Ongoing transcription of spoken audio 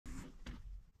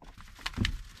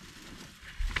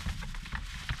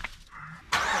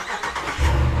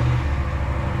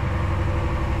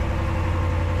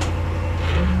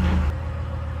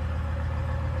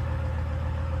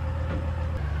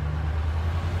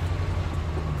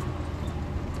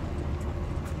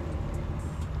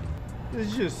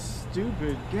It's just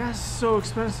stupid. Gas is so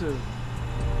expensive.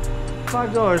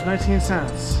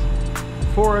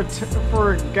 $5.19 for a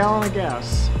gallon of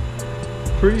gas.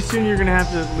 Pretty soon you're gonna have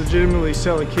to legitimately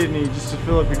sell a kidney just to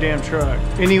fill up your damn truck.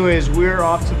 Anyways, we're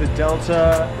off to the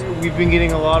Delta. We've been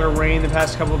getting a lot of rain the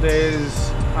past couple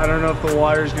days. I don't know if the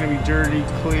water's gonna be dirty,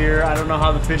 clear. I don't know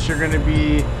how the fish are gonna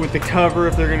be with the cover,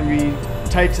 if they're gonna be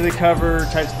tight to the cover,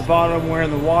 tight to the bottom, we're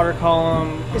in the water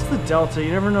column. It's the Delta,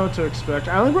 you never know what to expect.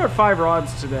 I only brought 5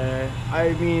 rods today.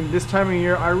 I mean, this time of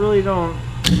year, I really don't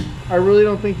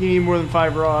think you need more than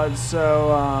 5 rods,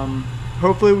 so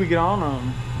hopefully we get on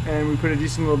them and we put a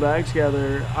decent little bag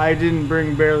together. I didn't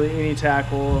bring barely any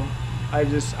tackle. I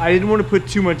didn't want to put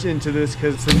too much into this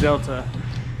because it's the Delta.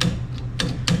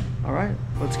 All right,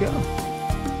 let's go.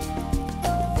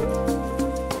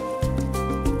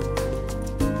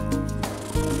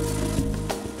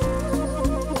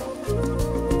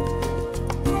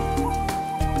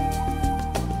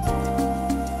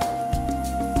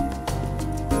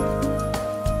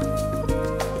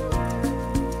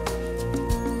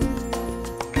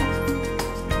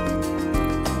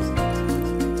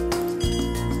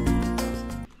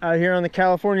 Out here on the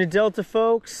California Delta,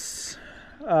 folks.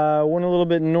 Went a little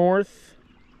bit north.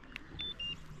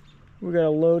 We got a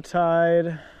low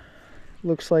tide.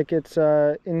 Looks like it's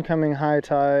incoming high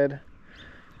tide.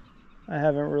 I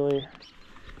haven't really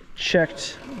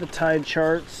checked the tide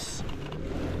charts.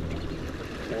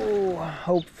 Oh,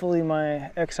 hopefully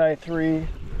my XI3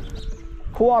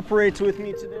 cooperates with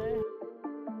me today.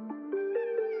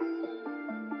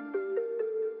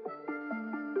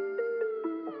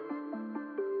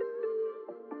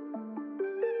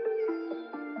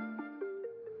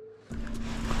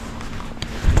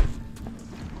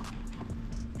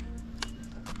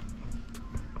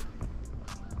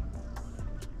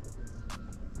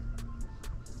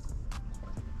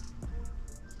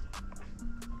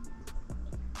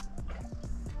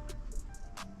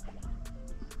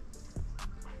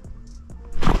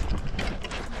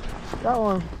 Got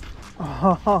one.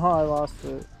 Oh, I lost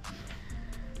it.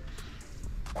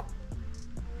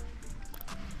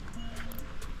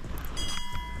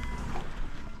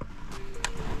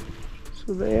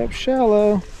 So they up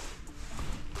shallow.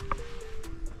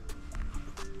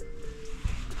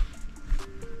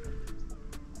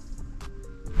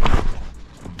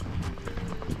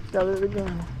 Got it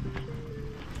again.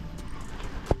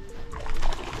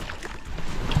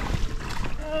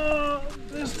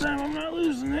 This time I'm not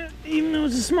losing it, even though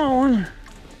it's a small one.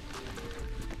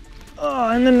 Oh,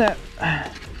 in the net.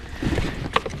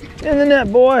 In the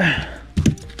net, boy.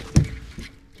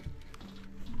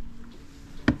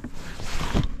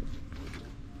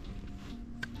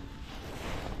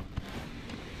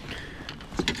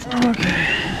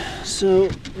 Okay, so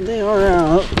they are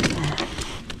out.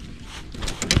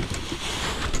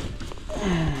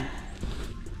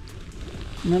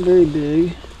 Not very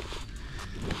big,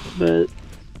 but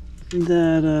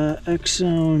that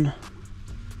X-Zone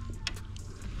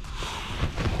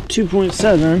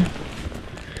 2.7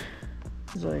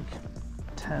 is like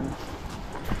 10.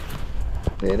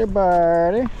 Later,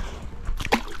 buddy.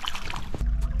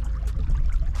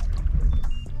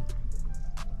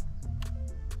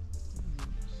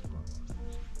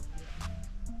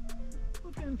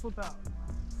 Flip in, flip out.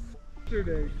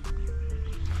 Yesterday,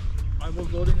 I was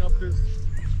loading up this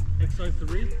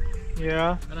XI3.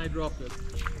 Yeah. And I dropped it.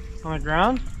 On the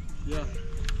ground? Yeah.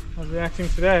 How's it acting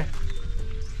today?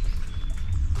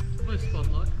 Nice spot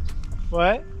lock.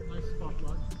 What? Nice spot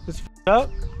lock. It's f***ed up?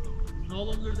 No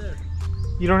longer there.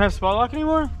 You don't have spot lock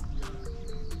anymore? Yeah.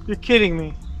 You're kidding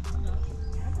me. No,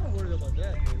 I'm not worried about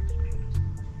that, dude.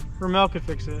 Ramel could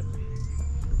fix it.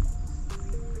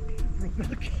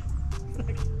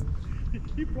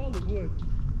 He probably would.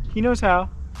 He knows how.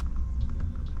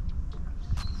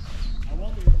 I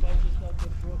wonder if I just got the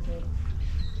broken.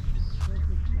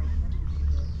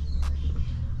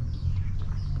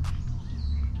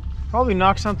 Probably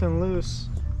knock something loose.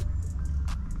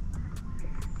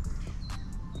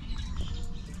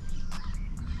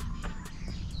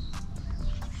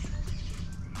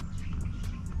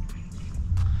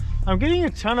 I'm getting a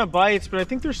ton of bites, but I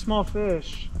think they're small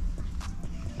fish.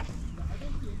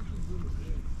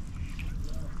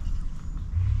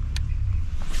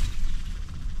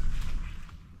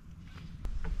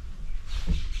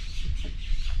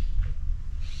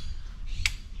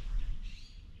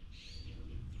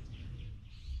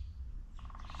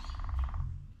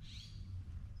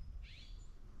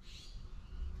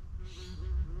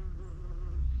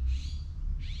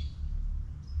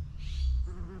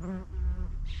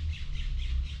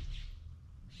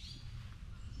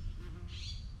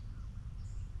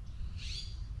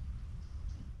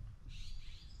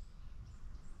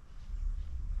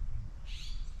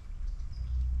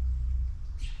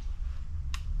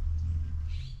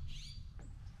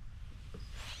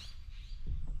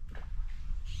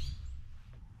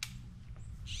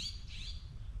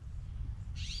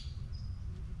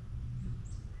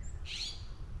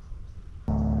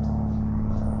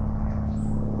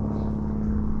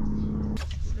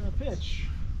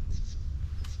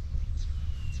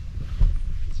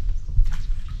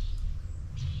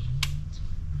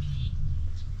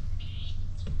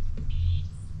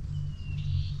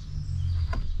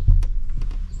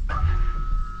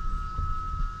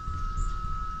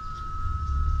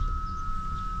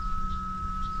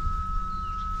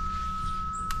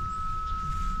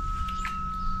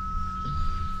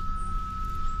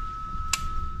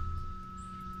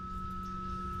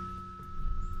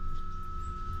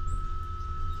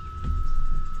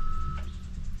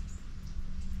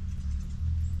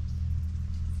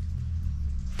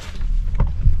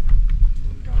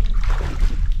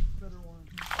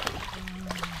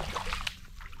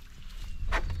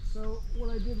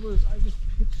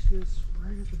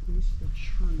 This is the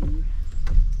tree.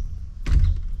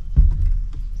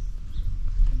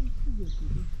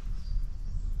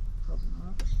 Probably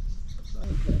not.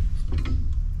 Okay.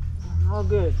 All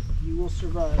good. You will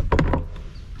survive.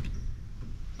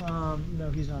 No,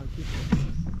 he's not a keeper,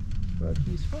 but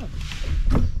he's fun.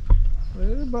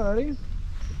 Hey, buddy.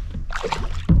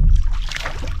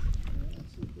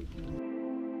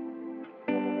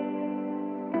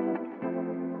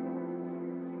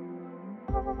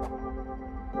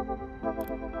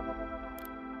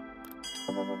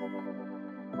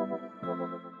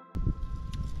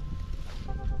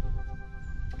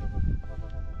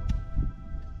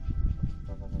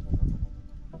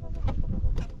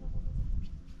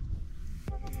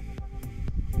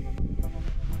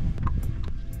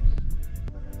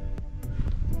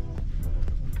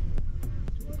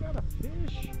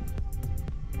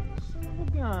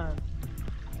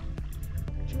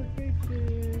 Jerkbait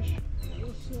fish.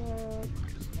 What's up?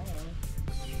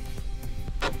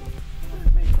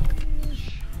 Jerkbait fish.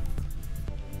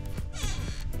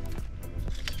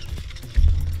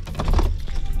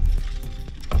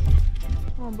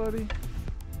 Come on, buddy.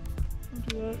 Don't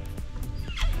do that.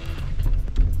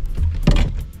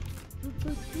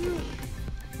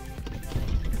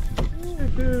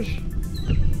 Jerkbait fish.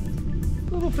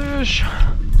 Little fish.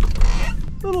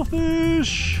 Little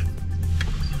fish.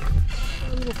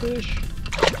 Little fish.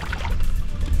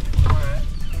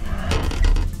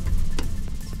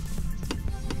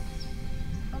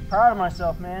 I'm proud of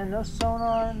myself, man. No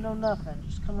sonar, no nothing.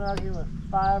 Just coming out here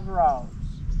with 5 rods.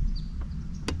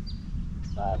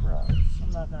 5 rods.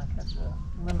 I'm not gonna catch a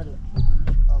limit of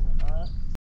keepers, probably not.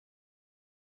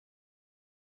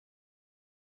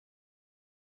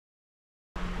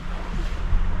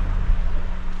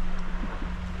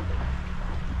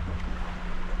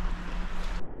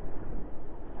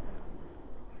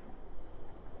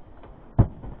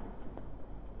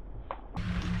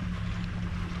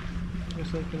 I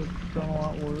guess I could have done a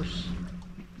lot worse.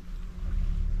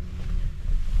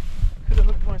 Could have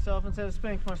hooked myself instead of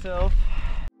spanked myself.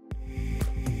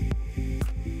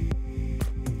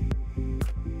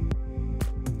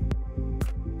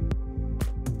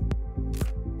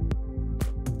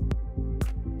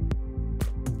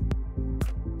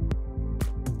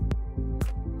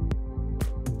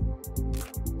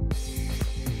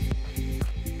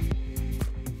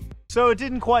 So it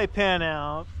didn't quite pan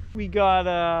out. We got,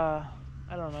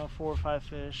 I don't know, 4 or 5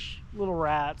 fish, little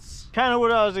rats. Kind of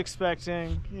what I was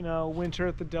expecting, you know, winter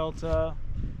at the Delta.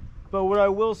 But what I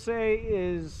will say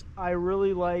is I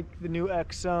really like the new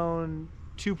X-Zone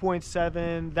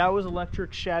 2.7. That was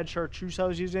electric shad chartreuse I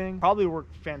was using. Probably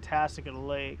worked fantastic at a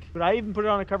lake. But I even put it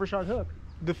on a cover shot hook.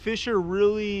 The fish are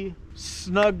really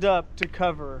snugged up to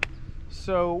cover.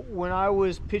 So when I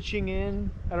was pitching in,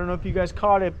 I don't know if you guys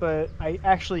caught it, but I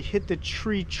actually hit the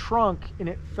tree trunk and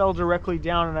it fell directly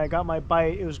down and I got my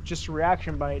bite. It was just a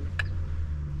reaction bite.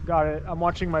 Got it. I'm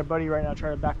watching my buddy right now try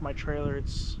to back my trailer.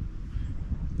 It's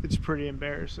pretty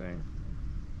embarrassing.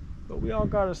 But we all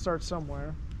got to start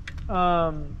somewhere.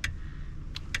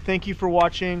 Thank you for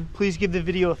watching. Please give the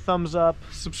video a thumbs up.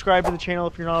 Subscribe to the channel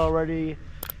if you're not already.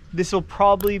 This will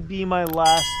probably be my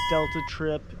last Delta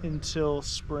trip until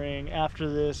spring. After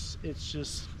this,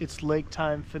 it's lake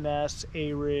time finesse,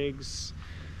 A-rigs,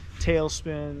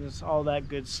 tailspins, all that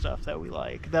good stuff that we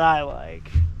like, that I like,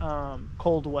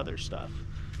 cold weather stuff.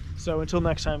 So until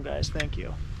next time, guys, thank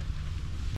you.